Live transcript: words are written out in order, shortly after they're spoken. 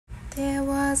There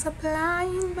was a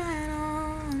blind man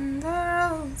on the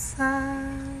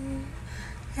roadside,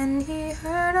 and he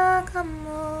heard a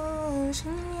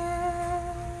commotion,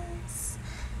 yes.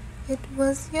 It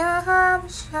was Yahweh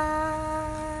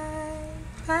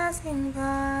passing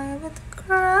by with a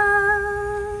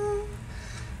crowd,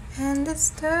 and it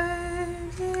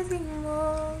stirred his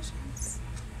emotions.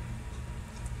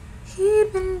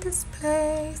 He'd been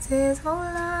displaced his whole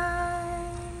life.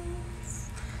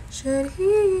 Should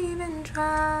he even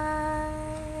try?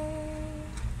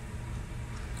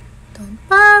 Don't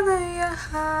bother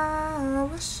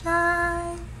Yahweh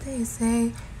shy. They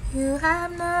say you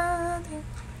have nothing.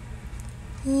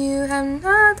 You have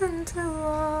nothing to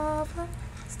offer.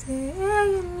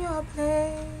 Stay in your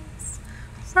place.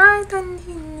 Right then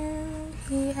he knew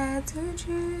he had to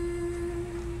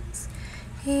choose.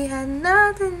 He had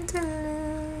nothing to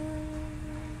lose.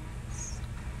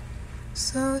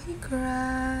 So he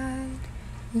cried,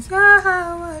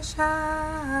 Yahweh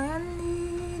Shai, I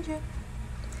need you.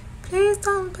 Please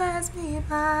don't pass me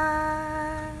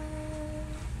by.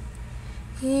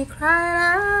 He cried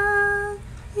out,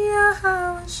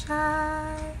 Yahweh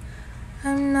Shai,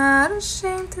 I'm not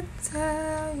ashamed to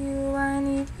tell you I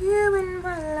need you in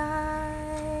my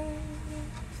life.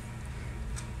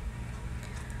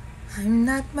 I'm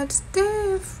not much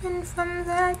different from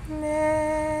that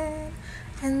man,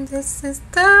 and this is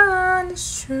the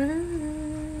honest truth.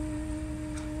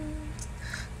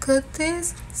 Could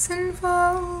this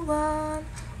sinful one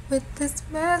with this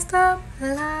messed up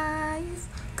life,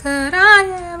 could I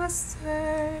ever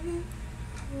serve you?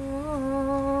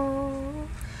 Oh,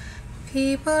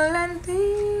 people and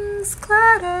things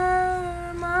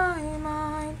clutter my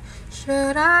mind.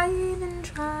 Should I even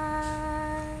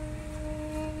try?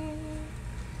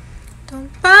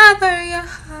 Don't bother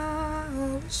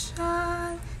Yahweh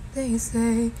Shai. They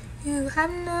say you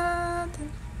have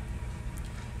nothing.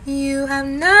 You have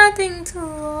nothing to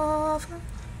offer.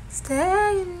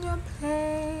 Stay in your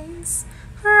place.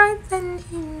 Right then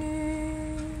he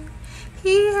knew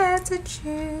he had to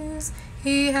choose.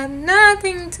 He had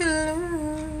nothing to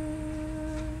lose.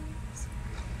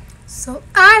 So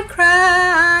I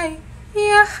cry,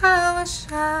 Yahweh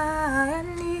Shai, I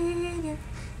need you.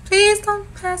 Please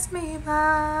don't pass me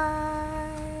by.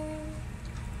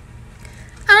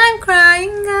 I'm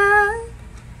crying out,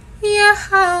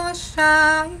 Yahweh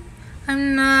Shai,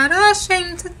 I'm not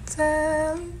ashamed to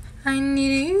tell you I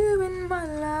need you in my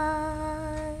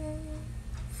life.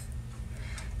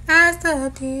 As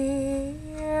the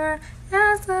deer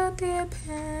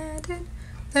panted,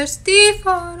 thirsty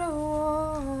for the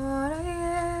water,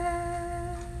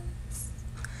 yes.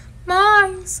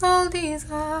 My soul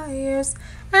desires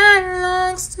and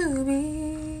longs to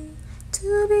be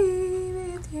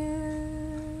with you.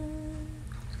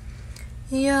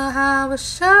 Yahweh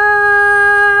Shai,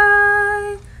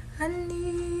 I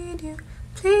need you.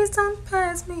 Please don't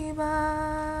pass me by.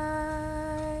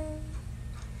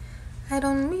 I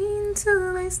don't mean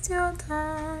to waste your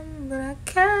time, but I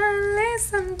can't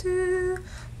listen to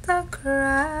the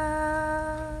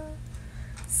crowd.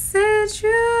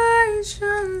 Situations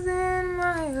in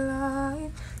my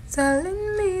life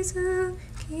telling me to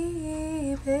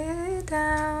keep it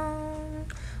down,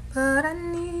 but I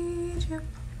need you.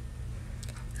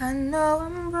 I know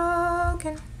I'm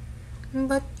broken,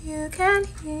 but you can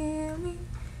heal me.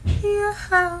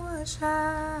 Yahweh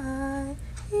Shai,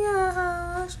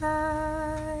 Yahweh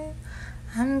Shai,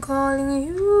 I'm calling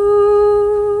you.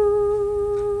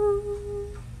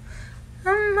 I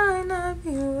might not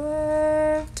be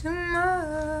worth too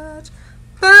much,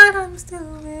 but I'm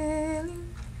still willing.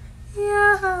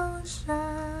 Yahweh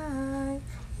Shai,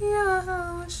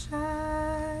 Yahweh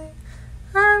Shai,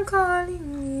 I'm calling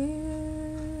you.